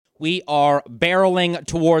We are barreling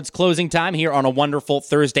towards closing time here on a wonderful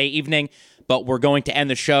Thursday evening, but we're going to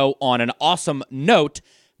end the show on an awesome note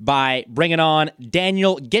by bringing on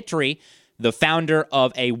Daniel Gitry, the founder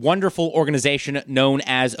of a wonderful organization known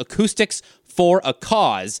as Acoustics for a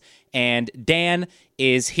Cause. And Dan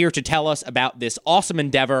is here to tell us about this awesome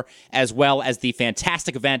endeavor, as well as the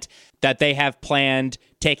fantastic event that they have planned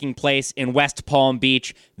taking place in West Palm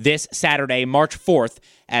Beach this Saturday, March 4th,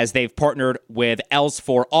 as they've partnered with Els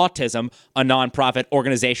for Autism, a nonprofit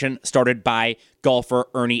organization started by golfer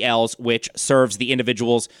Ernie Els, which serves the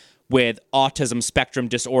individuals with autism spectrum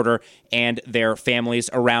disorder and their families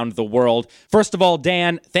around the world. First of all,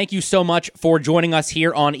 Dan, thank you so much for joining us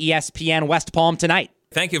here on ESPN West Palm tonight.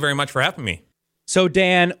 Thank you very much for having me. So,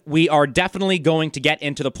 Dan, we are definitely going to get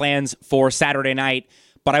into the plans for Saturday night,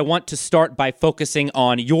 but I want to start by focusing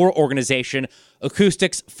on your organization,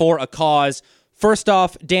 Acoustics for a Cause. First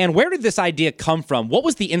off, Dan, where did this idea come from? What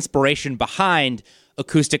was the inspiration behind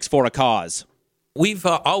Acoustics for a Cause? We've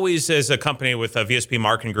always, as a company with VSP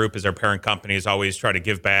Marketing Group as our parent company, has always tried to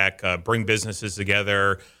give back, bring businesses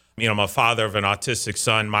together. You know, I'm a father of an autistic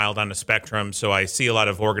son, mild on the spectrum, so I see a lot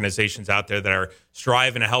of organizations out there that are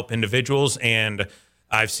striving to help individuals, and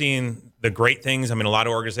I've seen the great things. I mean, a lot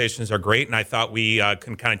of organizations are great, and I thought we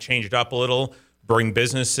can kind of change it up a little, bring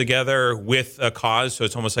business together with a cause, so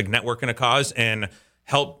it's almost like networking a cause, and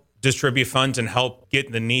help distribute funds and help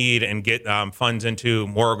get the need and get funds into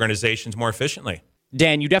more organizations more efficiently.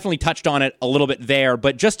 Dan, you definitely touched on it a little bit there,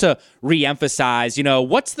 but just to reemphasize,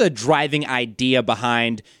 what's the driving idea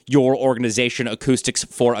behind your organization, Acoustics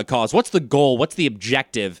for a Cause? What's the goal? What's the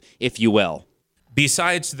objective, if you will?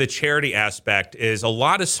 Besides the charity aspect, is a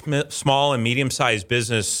lot of small and medium-sized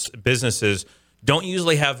businesses don't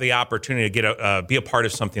usually have the opportunity to get be a part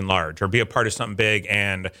of something large or be a part of something big,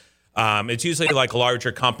 and it's usually like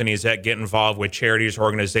larger companies that get involved with charities or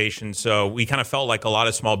organizations. So we kind of felt like a lot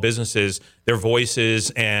of small businesses, their voices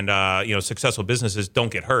and successful businesses don't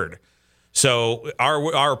get heard. So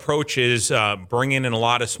our approach is bringing in a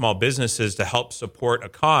lot of small businesses to help support a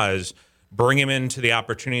cause, bring them into the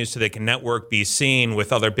opportunities so they can network, be seen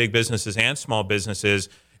with other big businesses and small businesses,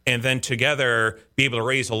 and then together be able to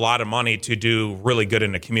raise a lot of money to do really good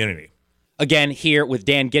in the community. Again, here with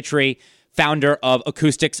Dan Gitry, founder of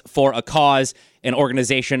Acoustics for a Cause, an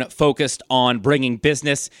organization focused on bringing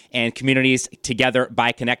business and communities together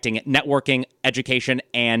by connecting networking, education,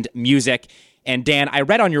 and music. And Dan, I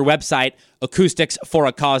read on your website,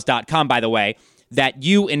 acousticsforacause.com, by the way, that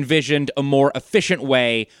you envisioned a more efficient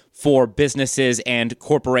way for businesses and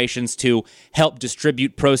corporations to help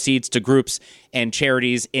distribute proceeds to groups and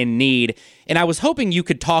charities in need. And I was hoping you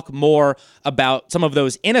could talk more about some of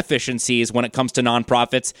those inefficiencies when it comes to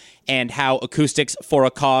nonprofits and how Acoustics for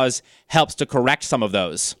a Cause helps to correct some of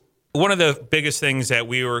those. One of the biggest things that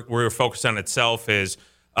we were focused on itself is,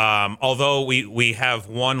 although we have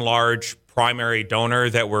one large primary donor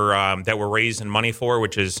that we're raising money for,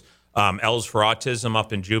 which is Els for Autism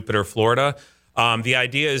up in Jupiter, Florida. The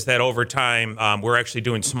idea is that over time, we're actually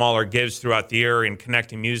doing smaller gives throughout the year and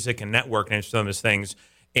connecting music and networking and some of those things.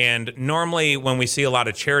 And normally when we see a lot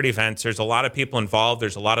of charity events, there's a lot of people involved.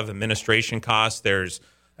 There's a lot of administration costs. There's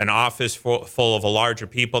an office full of a larger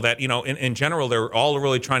people that, in general, they're all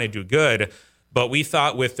really trying to do good. But we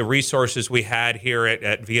thought with the resources we had here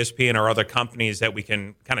at VSP and our other companies that we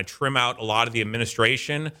can kind of trim out a lot of the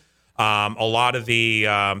administration, a lot of the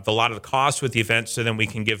costs with the event, so then we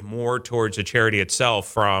can give more towards the charity itself,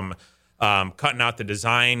 from cutting out the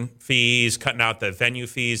design fees, cutting out the venue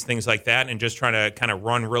fees, things like that, and just trying to kind of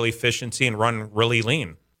run really efficiency and run really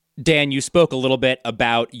lean. Dan, you spoke a little bit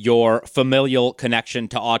about your familial connection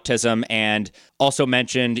to autism and also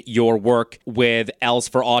mentioned your work with Els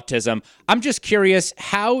for Autism. I'm just curious,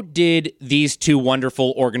 how did these two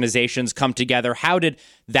wonderful organizations come together? How did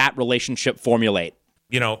that relationship formulate?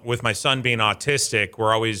 With my son being autistic,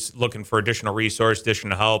 we're always looking for additional resource,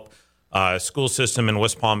 additional help. School system in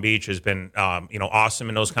West Palm Beach has been, awesome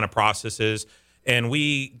in those kind of processes. And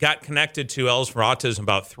we got connected to Els for Autism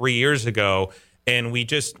about 3 years ago, and we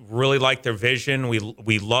just really liked their vision.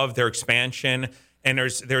 We love their expansion. And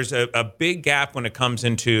there's a big gap when it comes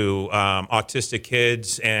into autistic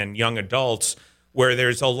kids and young adults, where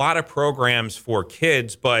there's a lot of programs for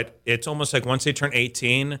kids, but it's almost like once they turn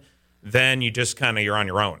 18, then you just you're on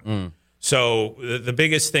your own. So the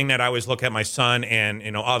biggest thing that I always look at my son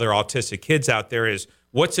and other autistic kids out there is,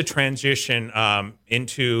 what's the transition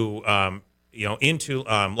into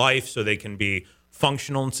life so they can be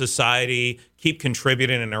functional in society, keep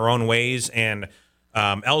contributing in their own ways. And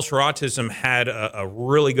Elves for Autism had a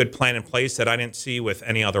really good plan in place that I didn't see with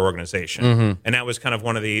any other organization. And that was kind of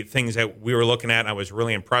one of the things that we were looking at and I was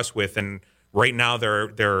really impressed with. And right now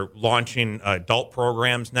they're launching adult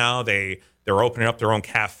programs now. They're opening up their own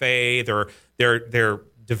cafe. They're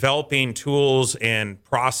developing tools and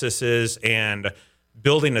processes and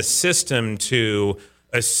building a system to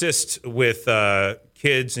assist with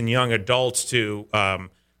kids and young adults to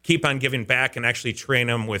keep on giving back and actually train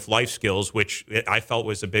them with life skills, which I felt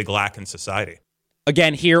was a big lack in society.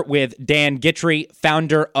 Again, here with Dan Guitry,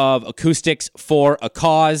 founder of Acoustics for a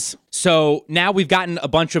Cause. So now we've gotten a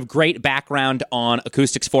bunch of great background on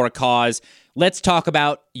Acoustics for a Cause. Let's talk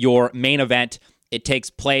about your main event. It takes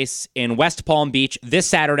place in West Palm Beach this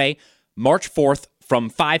Saturday, March 4th, from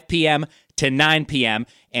 5 p.m. to 9 p.m.,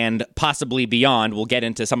 and possibly beyond. We'll get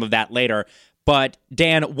into some of that later. But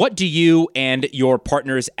Dan, what do you and your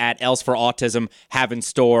partners at Elves for Autism have in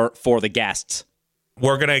store for the guests?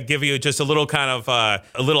 We're going to give you just a little kind of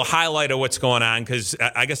a little highlight of what's going on, because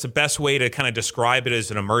I guess the best way to kind of describe it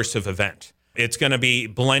is an immersive event. It's going to be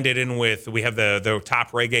blended in with, we have the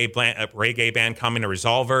top reggae band coming, the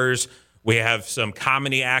Resolvers. We have some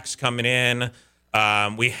comedy acts coming in.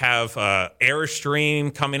 We have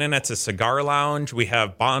Airstream coming in. That's a cigar lounge. We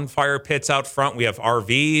have bonfire pits out front. We have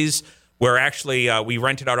RVs. Where actually we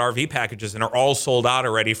rented out RV packages and are all sold out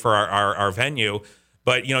already for our venue.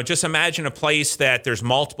 But, just imagine a place that there's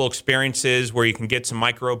multiple experiences where you can get some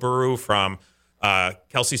microbrew from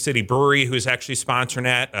Kelsey City Brewery, who's actually sponsoring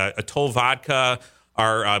that, Atoll Vodka,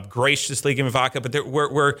 our graciously giving vodka. But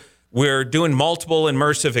we're doing multiple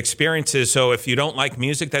immersive experiences. So if you don't like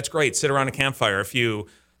music, that's great. Sit around a campfire. If you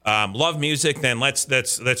love music, then let's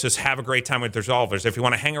just have a great time with the Resolvers. If you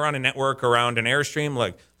want to hang around a network around an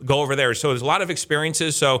Airstream, go over there. So there's a lot of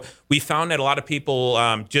experiences. So we found that a lot of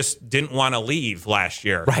people just didn't want to leave last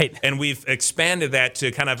year, right? And we've expanded that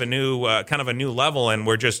to kind of a new level, and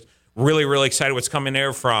we're just really, really excited what's coming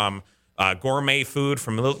there from gourmet food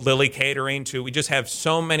from Lily Catering to, we just have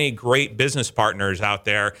so many great business partners out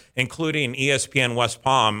there, including ESPN West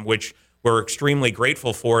Palm, which we're extremely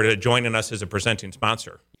grateful for to joining us as a presenting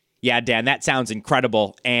sponsor. Yeah, Dan, that sounds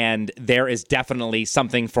incredible, and there is definitely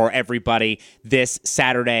something for everybody this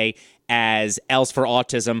Saturday as Elves for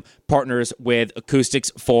Autism partners with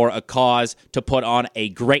Acoustics for a Cause to put on a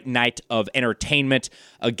great night of entertainment.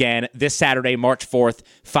 Again, this Saturday, March 4th,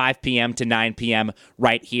 5 p.m. to 9 p.m.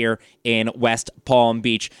 right here in West Palm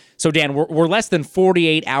Beach. So, Dan, we're less than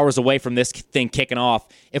 48 hours away from this thing kicking off.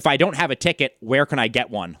 If I don't have a ticket, where can I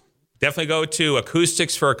get one? Definitely go to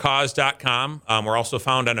acousticsforacause.com. We're also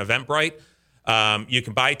found on Eventbrite. You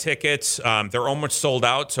can buy tickets. They're almost sold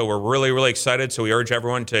out, so we're really, really excited. So we urge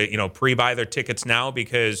everyone to, pre-buy their tickets now,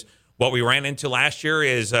 because what we ran into last year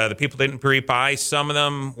is the people didn't pre-buy. Some of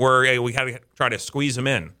them we had to try to squeeze them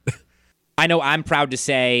in. I know I'm proud to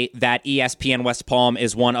say that ESPN West Palm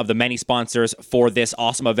is one of the many sponsors for this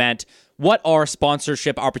awesome event. What are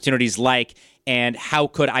sponsorship opportunities like, and how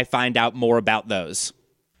could I find out more about those?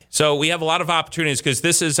 So we have a lot of opportunities, because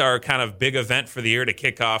this is our kind of big event for the year to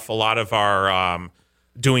kick off a lot of our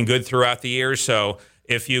doing good throughout the year. So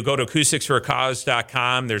if you go to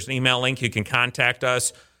acousticsforacause.com, there's an email link. You can contact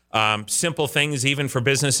us. Simple things, even for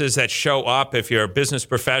businesses that show up. If you're a business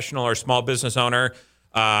professional or small business owner,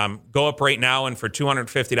 go up right now, and for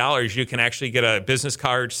 $250, you can actually get a business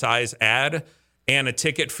card size ad and a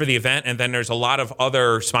ticket for the event. And then there's a lot of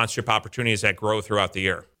other sponsorship opportunities that grow throughout the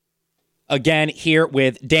year. Again, here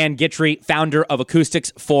with Dan Guitry, founder of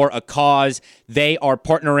Acoustics for a Cause. They are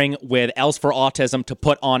partnering with Elves for Autism to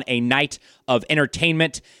put on a night of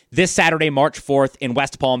entertainment this Saturday, March 4th in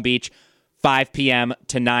West Palm Beach, 5 p.m.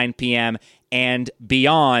 to 9 p.m. and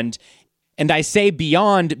beyond. And I say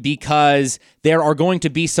beyond because there are going to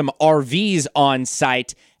be some RVs on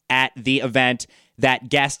site at the event that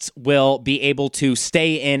guests will be able to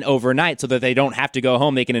stay in overnight so that they don't have to go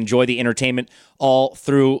home. They can enjoy the entertainment all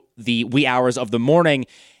through the wee hours of the morning.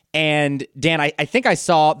 And Dan, I think I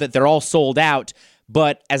saw that they're all sold out,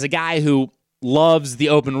 but as a guy who loves the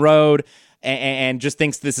open road and just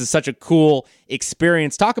thinks this is such a cool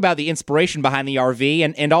experience, talk about the inspiration behind the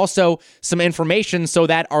RV and also some information so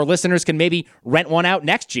that our listeners can maybe rent one out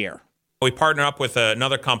next year. We partner up with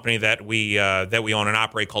another company that we own and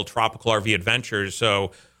operate called Tropical RV Adventures.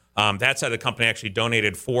 So that's how the company actually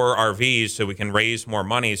donated 4 RVs so we can raise more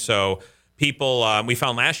money. So people, we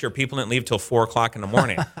found last year, people didn't leave till 4 o'clock in the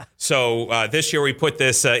morning. So this year we put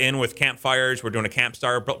this in with campfires. We're doing a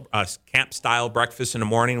camp-style breakfast in the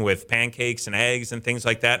morning with pancakes and eggs and things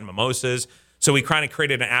like that and mimosas. So we kind of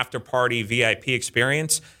created an after-party VIP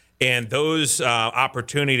experience. And those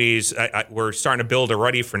opportunities, we're starting to build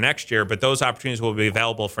already for next year, but those opportunities will be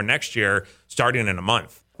available for next year starting in a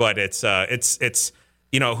month. But it's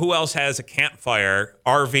who else has a campfire,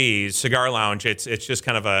 RVs, cigar lounge? It's just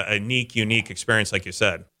kind of a unique experience, like you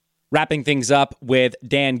said. Wrapping things up with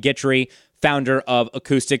Dan Guitry, founder of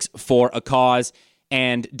Acoustics for a Cause.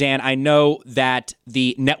 And Dan, I know that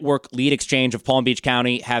the Network Lead Exchange of Palm Beach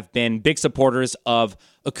County have been big supporters of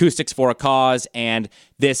Acoustics for a Cause and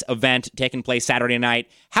this event taking place Saturday night.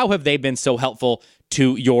 How have they been so helpful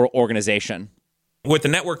to your organization? With the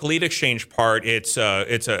Network Lead Exchange part, it's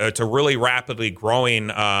a really rapidly growing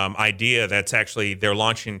idea. That's actually, they're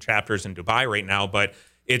launching chapters in Dubai right now, but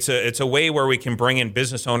it's a way where we can bring in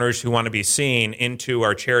business owners who want to be seen into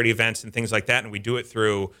our charity events and things like that, and we do it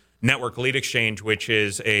through Network Lead Exchange, which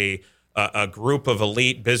is a group of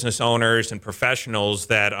elite business owners and professionals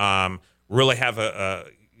that really have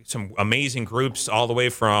some amazing groups all the way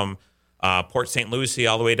from Port St. Lucie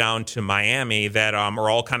all the way down to Miami that are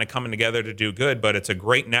all kind of coming together to do good. But it's a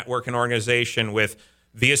great networking organization with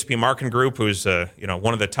VSP Marketing Group, who's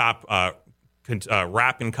one of the top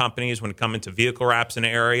wrapping companies when it comes to vehicle wraps in the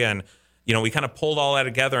area. And, we kind of pulled all that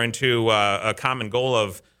together into a common goal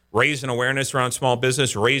of raising awareness around small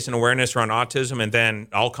business, raising awareness around autism, and then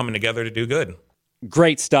all coming together to do good.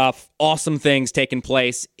 Great stuff. Awesome things taking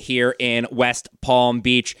place here in West Palm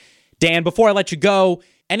Beach. Dan, before I let you go,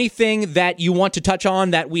 anything that you want to touch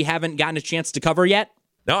on that we haven't gotten a chance to cover yet?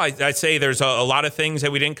 No, I'd say there's a lot of things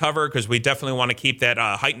that we didn't cover because we definitely want to keep that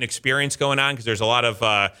heightened experience going on because there's a lot of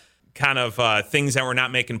things that we're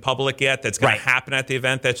not making public yet that's going to happen at the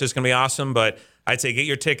event. That's just going to be awesome. But I'd say get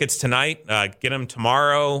your tickets tonight, get them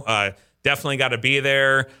tomorrow. Definitely got to be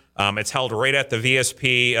there. It's held right at the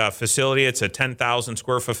VSP facility. It's a 10,000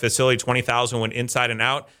 square foot facility, 20,000 went inside and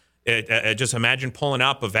out. Just imagine pulling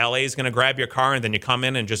up, a valet is going to grab your car, and then you come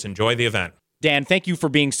in and just enjoy the event. Dan, thank you for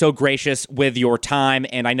being so gracious with your time.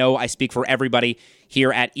 And I know I speak for everybody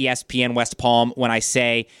here at ESPN West Palm when I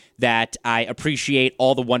say that I appreciate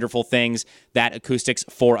all the wonderful things that Acoustics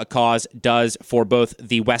for a Cause does for both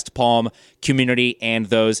the West Palm community and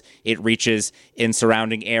those it reaches in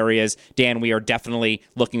surrounding areas. Dan, we are definitely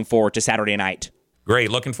looking forward to Saturday night.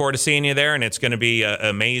 Great. Looking forward to seeing you there, and it's going to be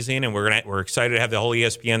amazing, and we're excited to have the whole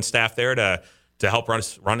ESPN staff there to help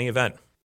run the event.